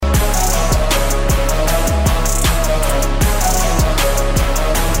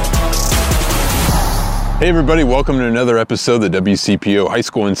Hey everybody, welcome to another episode of the WCPO High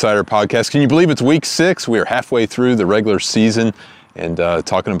School Insider Podcast. Can you believe it's week 6? We are halfway through the regular season and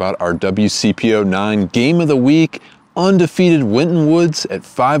talking about our WCPO 9 game of the week. Undefeated Winton Woods at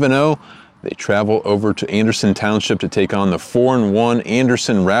 5-0. They travel over to Anderson Township to take on the 4-1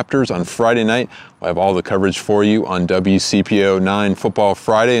 Anderson Raptors on Friday night. We'll have all the coverage for you on WCPO 9 Football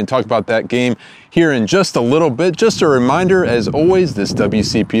Friday and talk about that game here in just a little bit. Just a reminder, as always, this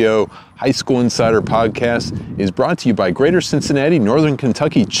WCPO High School Insider Podcast is brought to you by Greater Cincinnati, Northern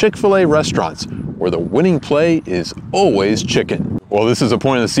Kentucky Chick-fil-A restaurants, where the winning play is always chicken. Well, this is a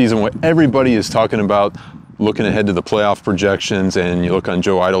point of the season where everybody is talking about looking ahead to the playoff projections, and you look on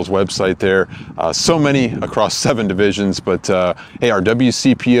Joe Idle's website there, so many across 7 divisions. But hey, our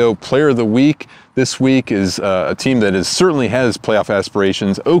WCPO Player of the Week this week is a team that certainly has playoff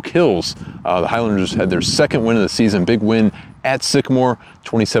aspirations. Oak Hills, the Highlanders had their second win of the season, big win at Sycamore,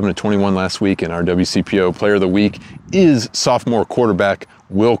 27-21 last week, and our WCPO Player of the Week is sophomore quarterback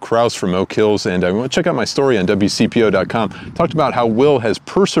Will Krause from Oak Hills. And I want to check out my story on WCPO.com. Talked about how Will has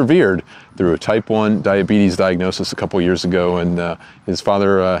persevered through a type 1 diabetes diagnosis a couple years ago, and his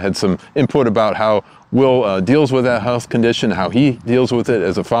father had some input about how Will deals with that health condition, how he deals with it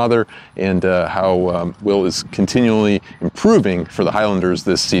as a father, and how Will is continually improving for the Highlanders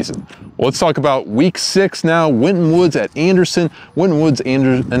this season. Well, let's talk about week 6 now. Winton Woods at Anderson. Winton Woods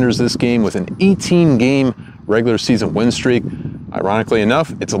enters this game with an 18-game regular season win streak. Ironically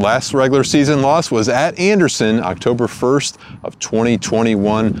enough, its last regular season loss was at Anderson, October 1st of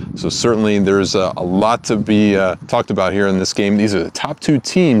 2021. So certainly there's a lot to be talked about here in this game. These are the top 2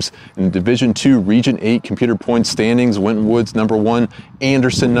 teams in the Division II Region 8 computer point standings. Winton Woods number 1,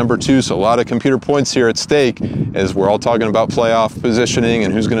 Anderson number 2. So a lot of computer points here at stake as we're all talking about playoff positioning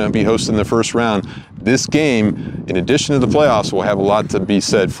and who's going to be hosting the first round. This game, in addition to the playoffs, will have a lot to be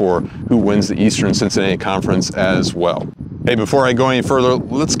said for who wins the Eastern Cincinnati Conference as well. Hey, before I go any further,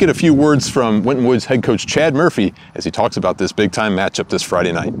 let's get a few words from Winton Woods head coach Chad Murphy as he talks about this big-time matchup this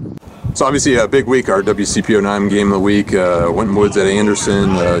Friday night. So obviously a big week, our WCPO 9 game of the week. Winton Woods at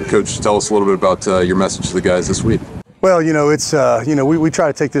Anderson. Coach, tell us a little bit about your message to the guys this week. Well, it's, we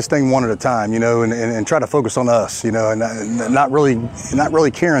try to take this thing one at a time, and try to focus on us, and not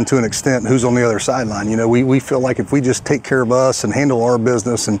really caring to an extent who's on the other sideline. We feel like if we just take care of us and handle our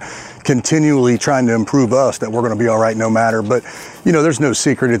business and continually trying to improve us, that we're going to be all right no matter. But, there's no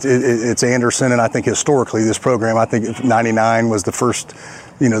secret. It's Anderson, and I think historically this program, I think 99 was the first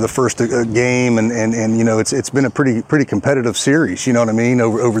game, and it's been a pretty competitive series,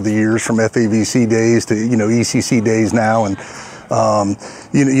 over the years, from FAVC days to ECC days now, and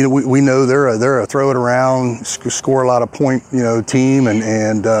we know they're a throw it around, score a lot of point team,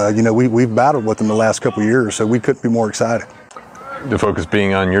 and we've battled with them the last couple of years, so we couldn't be more excited. The focus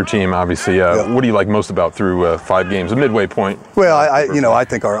being on your team, obviously. What do you like most about through 5 games, a midway point? Well, I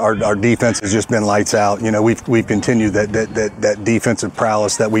think our defense has just been lights out. We've continued that defensive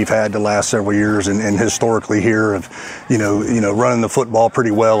prowess that we've had the last several years, and historically here of running the football pretty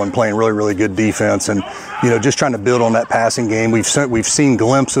well and playing really good defense, and just trying to build on that passing game. We've seen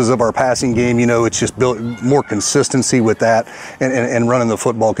glimpses of our passing game. It's just built more consistency with that, and running the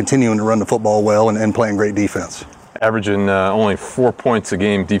football, continuing to run the football well, and playing great defense. Averaging only 4 points a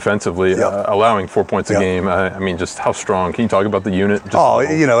game defensively, allowing 4 points a game. I mean, just how strong? Can you talk about the unit?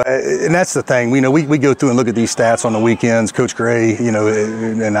 And that's the thing. We go through and look at these stats on the weekends. Coach Gray,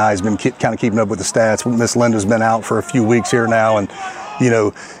 and I has been kind of keeping up with the stats. Miss Linda's been out for a few weeks here now, and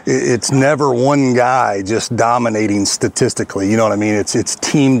it's never one guy just dominating statistically. You know what I mean? It's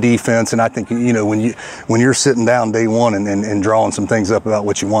team defense, and I think when you're sitting down day one and drawing some things up about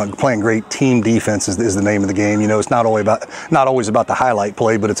what you want, playing great team defense is the name of the game. It's not always about the highlight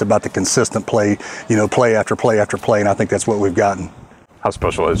play, but it's about the consistent play. Play after play after play, and I think that's what we've gotten. How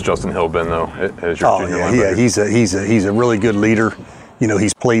special has Justin Hill been, though, as your junior linebacker? Yeah, he's a really good leader.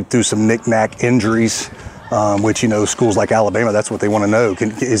 He's played through some knick-knack injuries. Which schools like Alabama, that's what they want to know.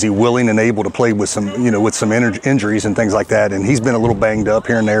 Is he willing and able to play with some injuries and things like that? And he's been a little banged up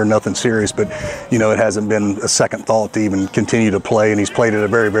here and there, nothing serious, but it hasn't been a second thought to even continue to play. And he's played at a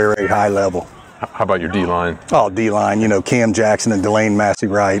very high level. How about your D-line? Oh, D-line, Cam Jackson and Delane Massey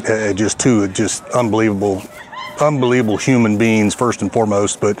Wright, just unbelievable human beings first and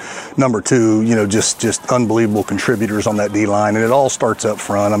foremost, but number 2, just unbelievable contributors on that D-line, and it all starts up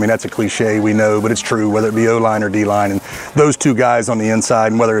front. I mean, that's a cliche, we know, but it's true, whether it be O-line or D-line, and those 2 guys on the inside,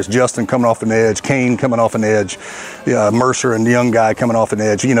 and whether it's Justin coming off an edge, Kane coming off an edge, Mercer and the young guy coming off an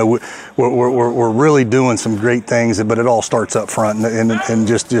edge. You know, we're really doing some great things, but it all starts up front, and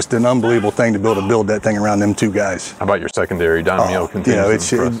just an unbelievable thing to be able to build that thing around them two guys. How about your secondary? Damiel continues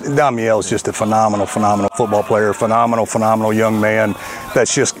to impress. Damiel's just a phenomenal football player, phenomenal young man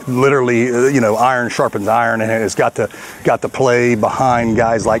that's just literally, iron sharpens iron, and has got to play behind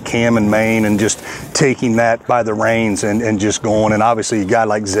guys like Cam and Maine, and just taking that by the reins and just going. And obviously a guy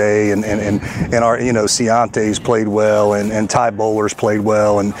like Zay and our, Ciante's played well, and Ty Bowler's played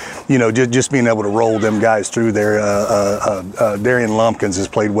well, and just being able to roll them guys through there. Darian Lumpkins has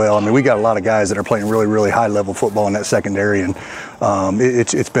played well. I mean, we got a lot of guys that are playing really high level football in that secondary, and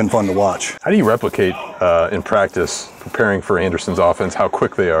it's been fun to watch. How do you replicate in practice preparing for Anderson's offense, how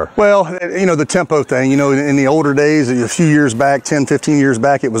quick they are? Well, the tempo thing, in the older days, a few years back, 10, 15 years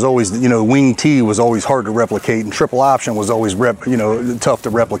back, it was always, wing T was always hard to replicate, and triple option was always tough to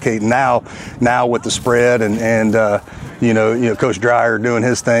replicate. Now with the spread and Coach Dreyer doing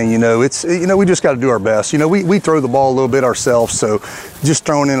his thing, we just got to do our best. We throw the ball a little bit ourselves, so just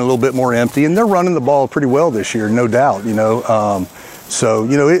throwing in a little bit more empty, and they're running the ball pretty well this year, no doubt. So,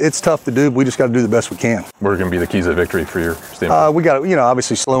 it's tough to do, but we just got to do the best we can. What are going to be the keys of victory for your standpoint? We got to,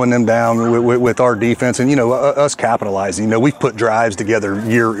 obviously slowing them down with our defense, and, us capitalizing. We've put drives together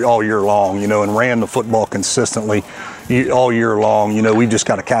all year long, and ran the football consistently all year long. We just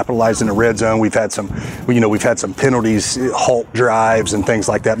got to capitalize in the red zone. We've had some penalties, halt drives and things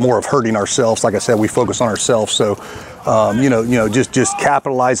like that, more of hurting ourselves. Like I said, we focus on ourselves. So, just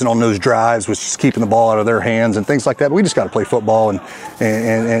capitalizing on those drives, which is keeping the ball out of their hands and things like that. But we just got to play football and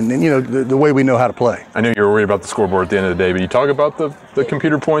the way we know how to play. I know you were worried about the scoreboard at the end of the day, but you talk about the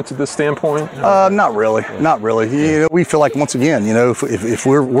computer points at this standpoint? Not really. We feel like, once again, if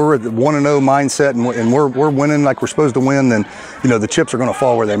we're at the 1-0 mindset and we're winning like we're supposed to win, then the chips are going to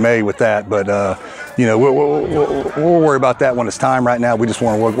fall where they may with that. But we'll worry about that when it's time. Right now, we just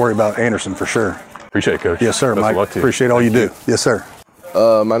want to worry about Anderson for sure. Appreciate it, Coach. Yes, sir, Mike. Appreciate all you do. Yes, sir.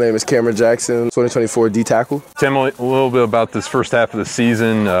 My name is Cameron Jackson, 2024 D-tackle. Tell me a little bit about this first half of the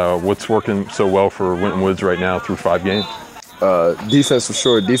season. What's working so well for Winton Woods right now through 5 games? Defense for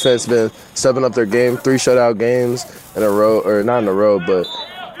sure. Defense been stepping up their game. 3 shutout games in a row, or not in a row, but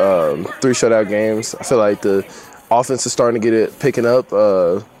 3 shutout games. I feel like the offense is starting to get it picking up,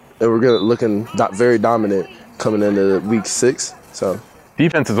 and we're looking very dominant coming into week 6. So.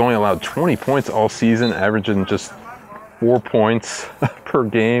 Defense has only allowed 20 points all season, averaging just 4 points per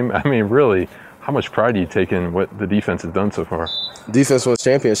game. I mean, really, how much pride do you take in what the defense has done so far? Defense wins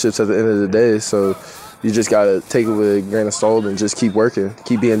championships at the end of the day, so you just got to take it with a grain of salt and just keep working,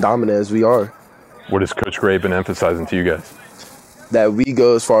 keep being dominant as we are. What has Coach Gray been emphasizing to you guys? That we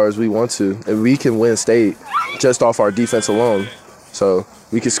go as far as we want to, and we can win state just off our defense alone. So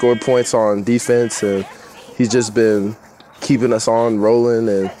we can score points on defense, and he's just been keeping us on rolling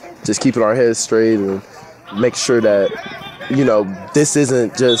and just keeping our heads straight and make sure that, this is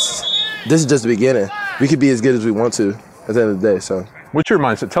just the beginning. We could be as good as we want to at the end of the day. So what's your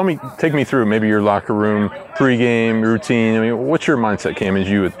mindset? Take me through maybe your locker room pregame routine. I mean, what's your mindset, Cam, as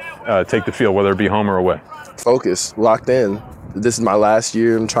you would take the field, whether it be home or away? Focus, locked in. This is my last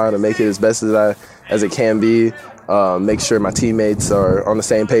year. I'm trying to make it as best as it can be. Make sure my teammates are on the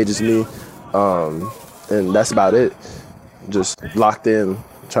same page as me, and that's about it. Just locked in,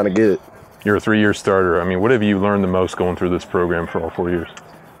 trying to get it. You're a 3-year starter. I mean, what have you learned the most going through this program for all 4 years?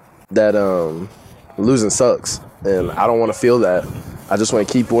 That losing sucks, and I don't want to feel that. I just want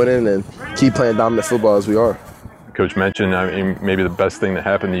to keep winning and keep playing dominant football as we are. Coach mentioned, I mean, maybe the best thing that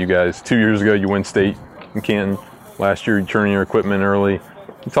happened to you guys 2 years ago, you win state in Canton. Last year, you turning your equipment early.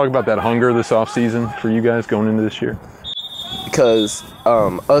 Can you talk about that hunger this offseason for you guys going into this year? Because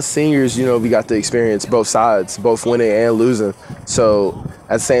us seniors, we got to experience both sides, both winning and losing. So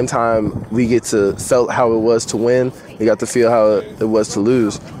at the same time, we get to felt how it was to win. We got to feel how it was to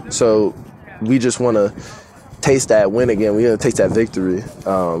lose. So we just want to taste that win again. We want to taste that victory.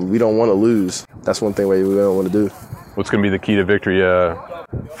 We don't want to lose. That's one thing we don't want to do. What's going to be the key to victory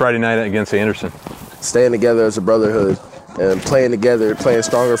Friday night against Anderson? Staying together as a brotherhood and playing together, playing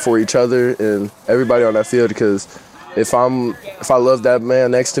stronger for each other and everybody on that field, because if I love that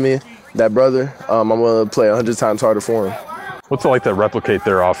man next to me, that brother, I'm going to play 100 times harder for him. What's it like to replicate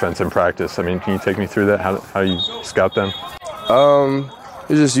their offense in practice? I mean, can you take me through that, how you scout them?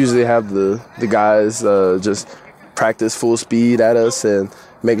 We just usually have the guys just practice full speed at us and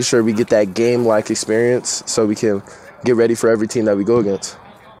making sure we get that game-like experience so we can get ready for every team that we go against.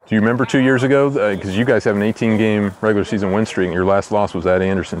 Do you remember 2 years ago? Because you guys have an 18-game regular season win streak, and your last loss was at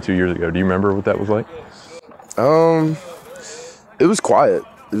Anderson 2 years ago. Do you remember what that was like? It was quiet.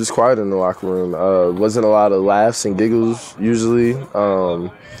 It was quiet in the locker room. Wasn't a lot of laughs and giggles usually,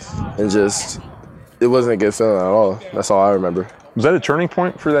 and just it wasn't a good feeling at all. That's all I remember. Was that a turning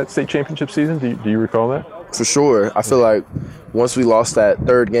point for that state championship season? Do you recall that? For sure. I feel like once we lost that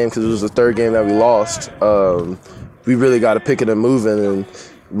third game, because it was the third game that we lost, we really got to pick it and moving, and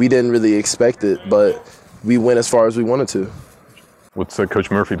we didn't really expect it, but we went as far as we wanted to. What's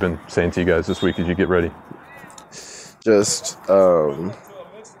Coach Murphy been saying to you guys this week as you get ready? Just play.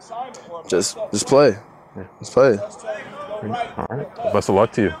 Yeah. Just play. All right. Well, best of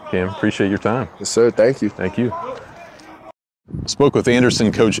luck to you, Cam. Appreciate your time. Yes, sir. Thank you. Thank you. Spoke with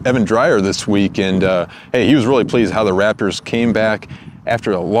Anderson coach Evan Dreyer this week, and hey, he was really pleased how the Raptors came back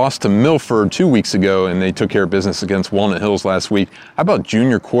after a loss to Milford 2 weeks ago, and they took care of business against Walnut Hills last week. How about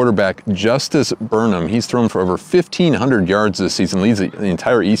junior quarterback Justice Burnham? He's thrown for over 1,500 yards this season, leads the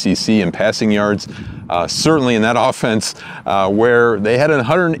entire ECC in passing yards. Certainly in that offense where they had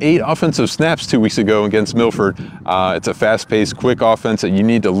 108 offensive snaps 2 weeks ago against Milford. It's a fast-paced, quick offense that you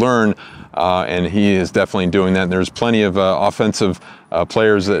need to learn. And he is definitely doing that. And there's plenty of offensive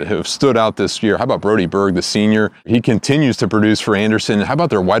players that have stood out this year. How about Brody Berg, the senior? He continues to produce for Anderson. How about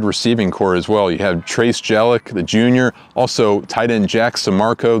their wide receiving core as well? You have Trace Jellick, the junior. Also, tight end Jack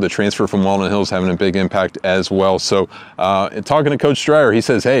Samarco, the transfer from Walnut Hills, having a big impact as well. So talking to Coach Dreyer, he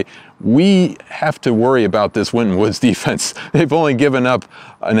says, hey, we have to worry about this Winton Woods defense. They've only given up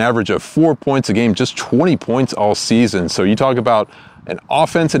an average of 4 points a game, just 20 points all season. So you talk about an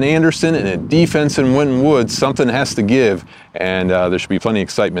offense in Anderson and a defense in Winton Woods, something has to give, and there should be plenty of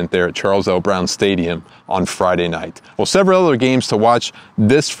excitement there at Charles L. Brown Stadium on Friday night. Well, several other games to watch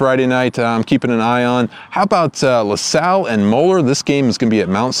this Friday night I'm keeping an eye on. How about LaSalle and Moeller? This game is going to be at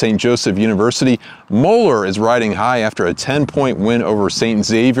Mount St. Joseph University. Moeller is riding high after a 10-point win over St.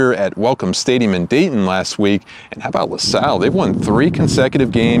 Xavier at Welcome Stadium in Dayton last week. And how about LaSalle? They've won 3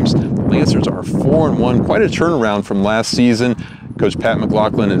 consecutive games. The Lancers are 4-1, quite a turnaround from last season. Coach Pat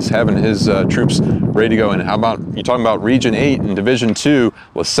McLaughlin is having his troops ready to go. And how about, you're talking about Region 8 and Division 2,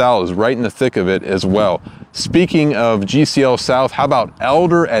 LaSalle is right in the thick of it as well. Speaking of GCL South, how about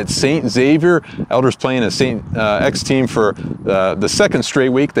Elder at St. Xavier? Elder's playing a St. X team for the second straight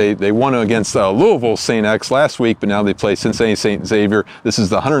week. They won against Louisville St. X last week, but now they play Cincinnati St. Xavier. This is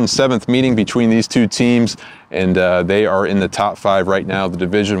the 107th meeting between these two teams, and they are in the top 5 right now, the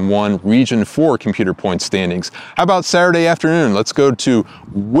Division I, Region 4 computer point standings. How about Saturday afternoon? Let's go to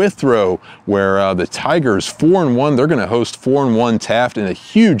Withrow, where the Tigers 4-1. They're going to host 4-1 Taft in a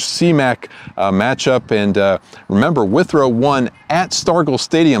huge CMAC matchup. And remember, Withrow won at Stargell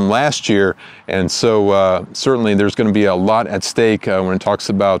Stadium last year, and so certainly there's going to be a lot at stake when it talks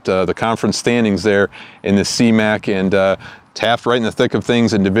about the conference standings there in the CMAC. And Taft right in the thick of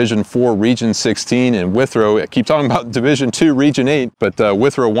things in Division 4, Region 16, and Withrow, I keep talking about Division 2, Region 8, but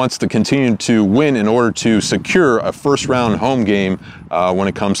Withrow wants to continue to win in order to secure a first-round home game when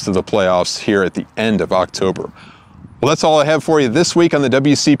it comes to the playoffs here at the end of October. Well, that's all I have for you this week on the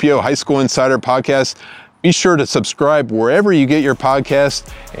WCPO High School Insider Podcast. Be sure to subscribe wherever you get your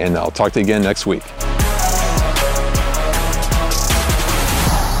podcast, and I'll talk to you again next week.